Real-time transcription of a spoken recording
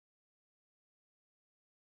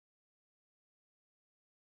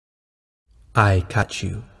I catch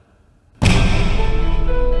you.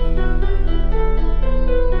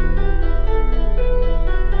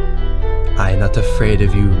 I not afraid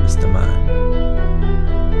of you, Mr. Man.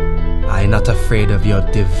 I not afraid of your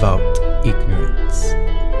devout ignorance.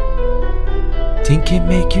 Think it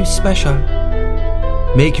make you special?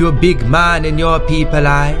 Make you a big man in your people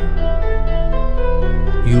eye?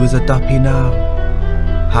 You is a duppy now,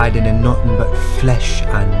 hiding in nothing but flesh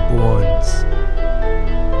and bones.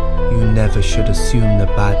 You never should assume the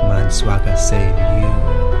bad man swagger save you.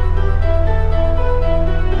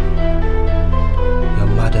 Your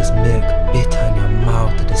mother's milk bitter in your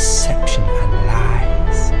mouth of deception and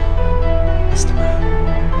lies. Mr. Man,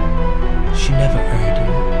 she never heard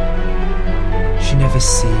you. She never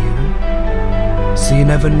see you. So you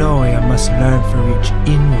never know you must learn to reach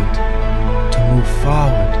inward, to move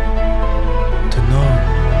forward, to know,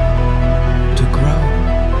 to grow.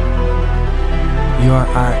 Your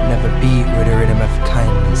heart never beat with a rhythm of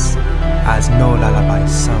kindness, as no lullaby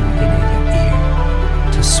sung in your ear,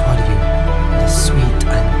 to swallow you the sweet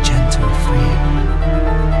and gentle refrain.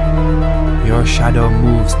 Your shadow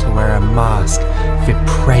moves to wear a mask, fi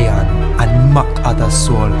prey on and mock other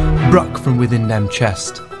soul, broke from within them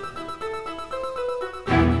chest.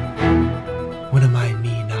 What am I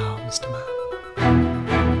me now, Mr. Man?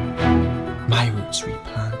 My roots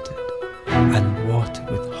replanted and watered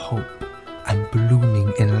with hope and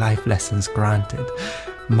blooming in life lessons granted.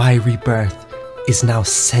 My rebirth is now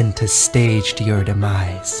center stage to your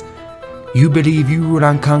demise. You believe you rule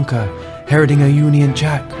and conquer, heralding a Union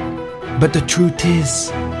Jack. But the truth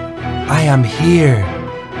is, I am here.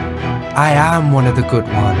 I am one of the good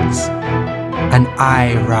ones. And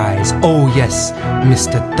I rise, oh yes,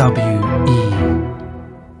 Mr. W.